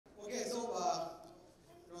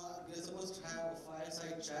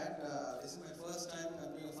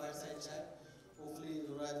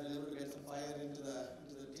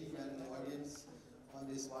the audience on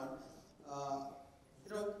this one.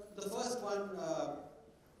 The first one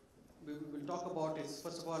we will talk about is,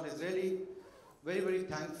 first of all, is really very, very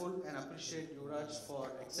thankful and appreciate Yuvraj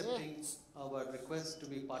for accepting our request to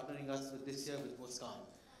be partnering us with this year with Muskan.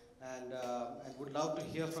 And would love to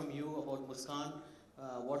hear from you about Muskan.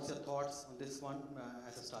 What's your thoughts on this one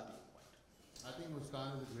as a starting point? I think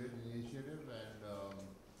Muskan is a great initiative, and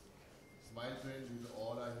Smile Train, we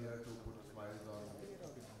all are here to put smiles on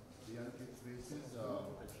the young kids' faces.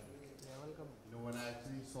 When I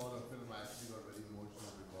actually saw the film, I actually got very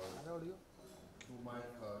emotional because through my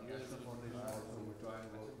National Foundation also, we try and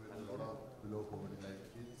work with a lot of below poverty line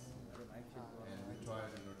kids, and we try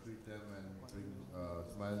and treat them and bring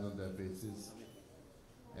smiles on their faces.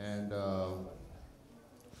 And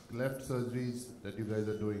cleft surgeries that you guys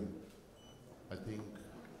are doing, I think,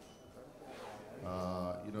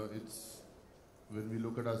 it's when we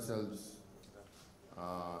look at ourselves,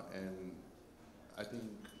 and I think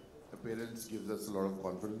the parents gives us a lot of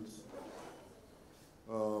confidence.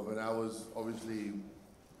 When I was obviously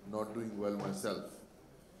not doing well myself,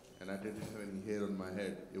 and I didn't have any hair on my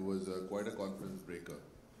head, it was quite a confidence breaker.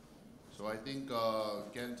 So I think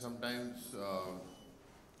can sometimes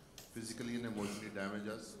physically and emotionally damage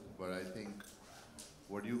us, but I think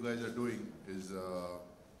what you guys are doing is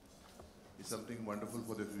something wonderful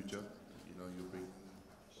for the future. You bring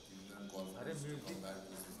children confidence to come back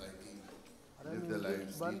to society, live their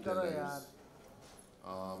lives, lead their lives,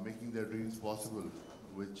 making their dreams possible,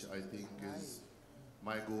 which I think is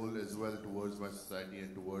my goal as well towards my society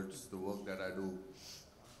and towards the work that I do.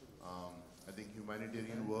 I think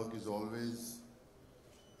humanitarian work is always,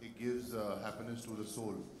 it gives happiness to the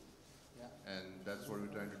soul. And that's what we're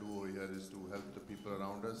trying to do over here, is to help the people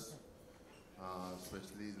around us,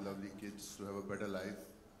 especially the lovely kids, to have a better life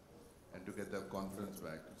and to get their confidence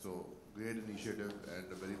back. So great initiative,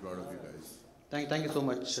 and very proud of you guys. Thank you so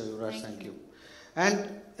much, Yuvraj. Thank you.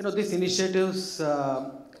 And these initiatives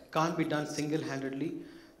can't be done single-handedly.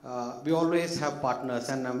 We always have partners,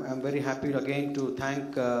 and I'm very happy again to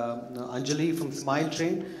thank Anjali from Smile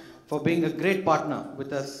Train for being a great partner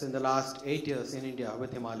with us in the last 8 years in India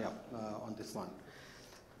with Himalaya on this one.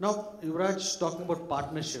 Now, Yuvraj, talking about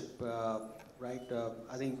partnership, right?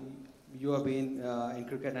 I think you have been in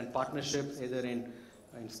cricket and partnerships, either in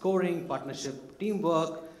scoring, partnership,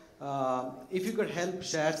 teamwork. If you could help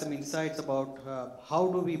share some insights about how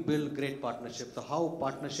do we build great partnerships, so how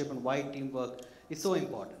partnership and why teamwork is so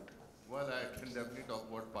important. Well, I can definitely talk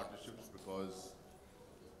about partnerships because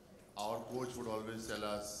our coach would always tell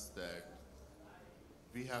us that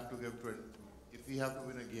we have to give 20, if we have to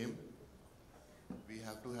win a game, we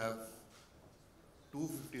have to have 2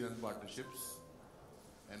 50-run partnerships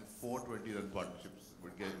and 4 20-run partnerships,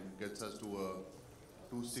 which gets us to a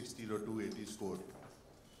 260 or 280 score.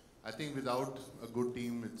 I think without a good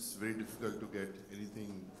team, it's very difficult to get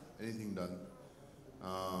anything done.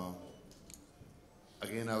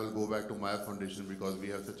 Again, I will go back to my foundation because we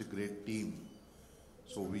have such a great team.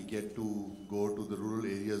 So we get to go to the rural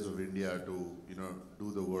areas of India to,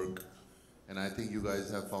 do the work. And I think you guys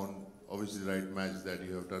have found obviously the right match, that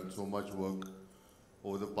you have done so much work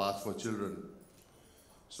over the past for children.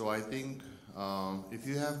 So I think if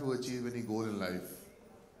you have to achieve any goal in life,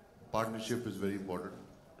 partnership is very important.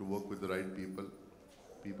 To work with the right people,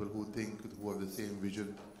 people who have the same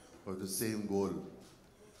vision, or the same goal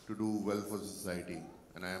to do well for society.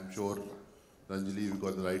 And I am sure, Anjali, you've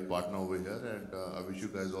got the right partner over here, and I wish you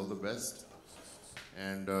guys all the best.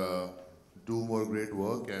 And do more great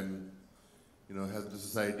work, and help the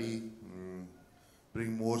society,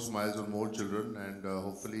 bring more smiles on more children, and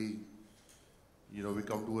hopefully, we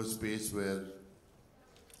come to a space where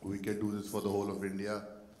we can do this for the whole of India,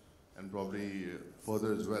 and probably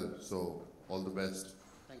further as well. So all the best.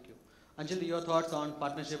 Thank you. Anjali, your thoughts on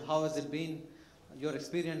partnership? How has it been, your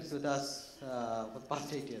experience with us for the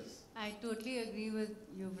past 8 years? I totally agree with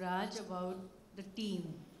Yuvraj about the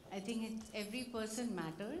team. I think every person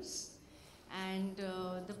matters, and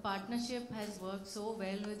the partnership has worked so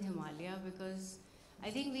well with Himalaya because I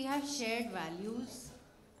think we have shared values.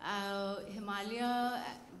 Himalaya,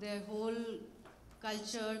 their whole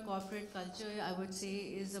culture, corporate culture, I would say,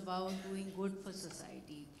 is about doing good for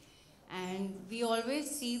society. And we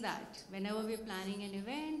always see that whenever we're planning an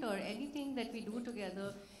event or anything that we do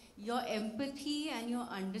together, your empathy and your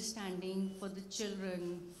understanding for the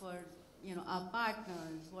children, for our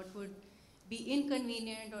partners, what would be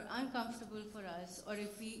inconvenient or uncomfortable for us, or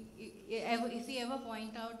if we ever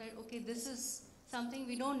point out that, okay, this is something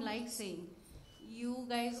we don't like saying, you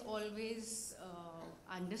guys always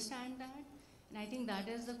understand that. And I think that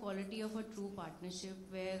is the quality of a true partnership,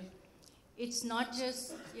 where it's not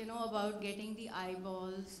just, about getting the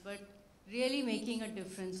eyeballs, but really making a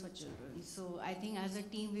difference for children. So I think as a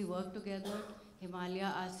team we work together,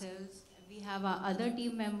 Himalaya, ourselves. We have our other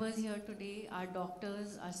team members here today, our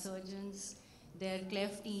doctors, our surgeons, their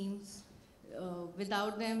cleft teams.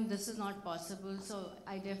 Without them, this is not possible. So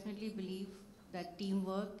I definitely believe that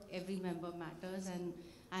teamwork, every member matters, and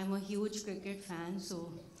I'm a huge cricket fan,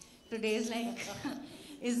 so today is like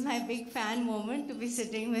is my big fan moment to be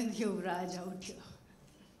sitting with Yuvraj out here.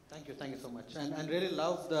 Thank you so much. And really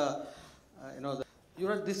love the,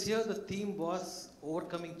 this year the theme was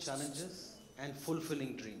overcoming challenges and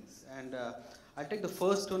fulfilling dreams. And I'll take the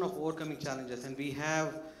first one of overcoming challenges. And we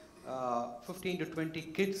have 15 to 20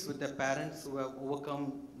 kids with their parents who have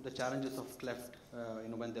overcome the challenges of cleft,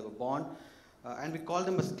 when they were born. And we call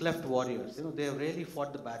them as cleft warriors. They have really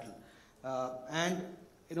fought the battle. And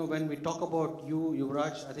when we talk about you,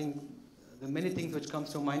 Yuvraj, I think there are many things which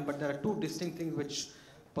comes to mind, but there are two distinct things which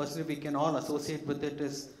personally we can all associate with it.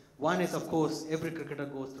 One is, of course, every cricketer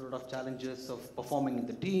goes through a lot of challenges of performing in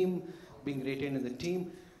the team, being retained in the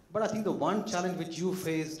team. But I think the one challenge which you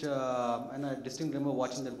faced, and I distinctly remember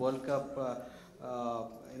watching that World Cup,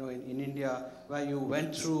 in India, where you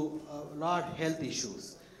went through a lot of health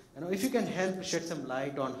issues. If you can help shed some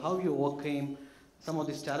light on how you overcame some of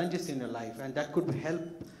these challenges in your life, and that could help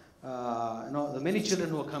the many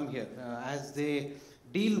children who come here as they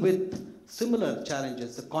deal with similar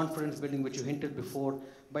challenges, the confidence building which you hinted before,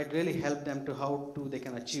 might really help them to how they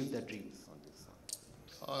can achieve their dreams on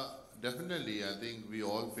this. Definitely, I think we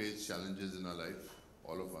all face challenges in our life,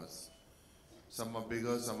 all of us. Some are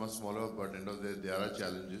bigger, some are smaller, but end of the day, there are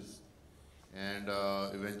challenges. And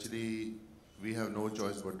eventually, we have no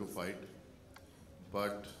choice but to fight.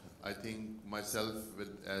 But I think myself,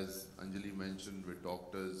 as Anjali mentioned, with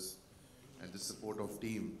doctors and the support of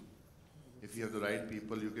team, if you have the right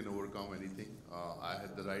people, you can overcome anything. I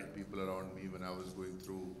had the right people around me when I was going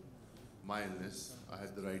through my illness. I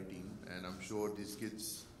had the right team, and I'm sure these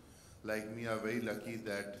kids like me are very lucky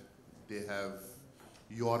that they have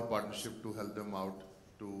your partnership to help them out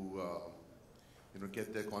to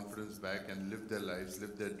get their confidence back and live their lives,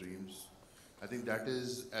 live their dreams. I think that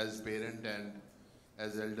is, as parent and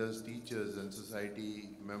as elders, teachers and society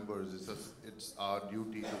members, it's our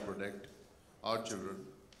duty to protect our children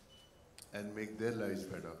and make their lives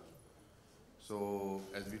better. So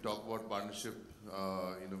as we talk about partnership,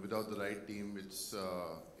 without the right team, it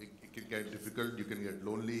can get difficult. You can get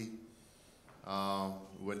lonely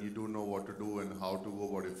when you don't know what to do and how to go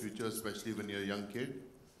about your future, especially when you're a young kid.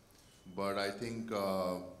 But I think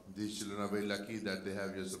these children are very lucky that they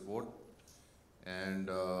have your support, and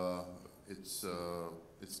it's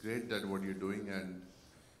great that what you're doing. And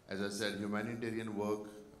as I said, humanitarian work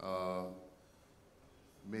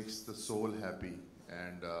makes the soul happy,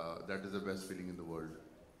 and that is the best feeling in the world.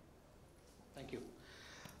 Thank you.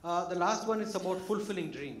 The last one is about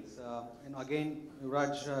fulfilling dreams. Again,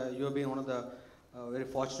 Yuvraj, you have been one of the very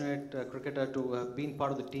fortunate cricketer to have been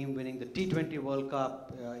part of the team winning the T20 World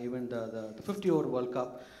Cup, even the 50-over World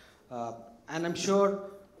Cup. And I'm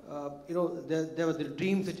sure, there were the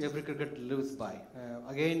dreams which every cricketer lives by.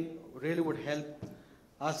 Again, really would help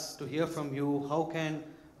us to hear from you, how can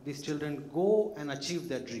these children go and achieve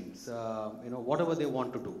their dreams, whatever they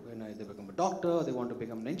want to do. They become a doctor, they want to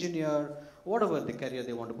become an engineer, whatever the career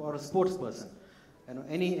they want to, or a sports person.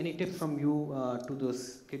 Any tips from you to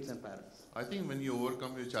those kids and parents? I think when you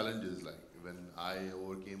overcome your challenges, like when I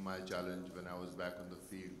overcame my challenge when I was back on the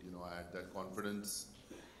field, I had that confidence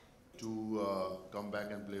to come back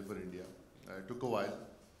and play for India. It took a while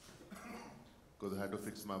because I had to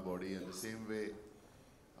fix my body, and the same way,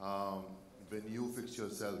 when you fix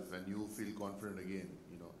yourself and you feel confident again,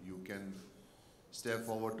 you can step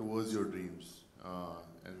forward towards your dreams.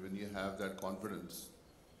 And when you have that confidence,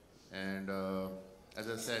 and as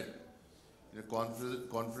I said,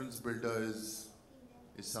 confidence builder is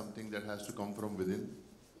something that has to come from within.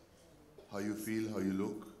 How you feel, how you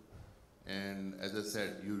look, and as I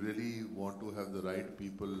said, you really want to have the right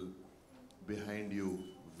people behind you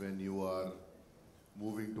when you are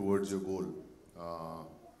moving towards your goal.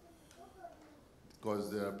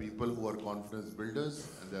 Because there are people who are confidence builders,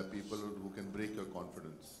 and there are people who can break your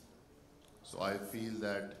confidence. So I feel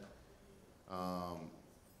that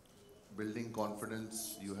building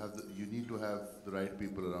confidence, you need to have the right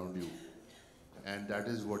people around you, and that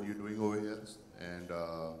is what you're doing over here. And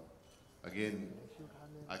again,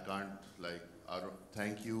 I can't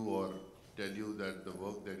thank you or tell you that the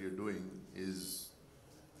work that you're doing is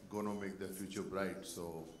going to make the future bright.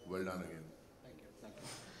 So well done again. Thank you.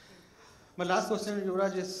 My last question,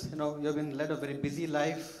 Yuvraj, is you have been led a very busy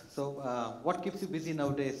life. So, what keeps you busy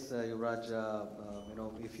nowadays, Yuvraj?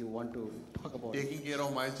 If you want to talk about Taking care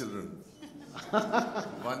of my children.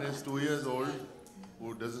 One is 2 years old,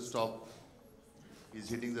 who doesn't stop. He's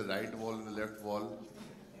hitting the right wall and the left wall.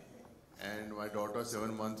 And my daughter,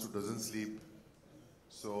 7 months, who doesn't sleep.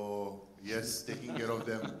 So, yes, taking care of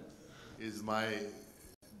them is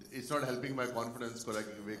it's not helping my confidence because I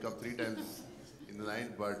can wake up 3 times in the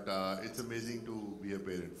night, but it's amazing to be a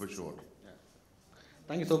parent, for sure. Yeah.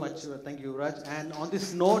 Thank you so much. Thank you, Yuvraj. And on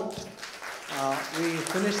this note, we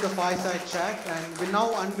finish the fireside chat and we'll now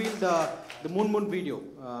unveil the Moon Moon video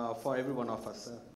for every one of us.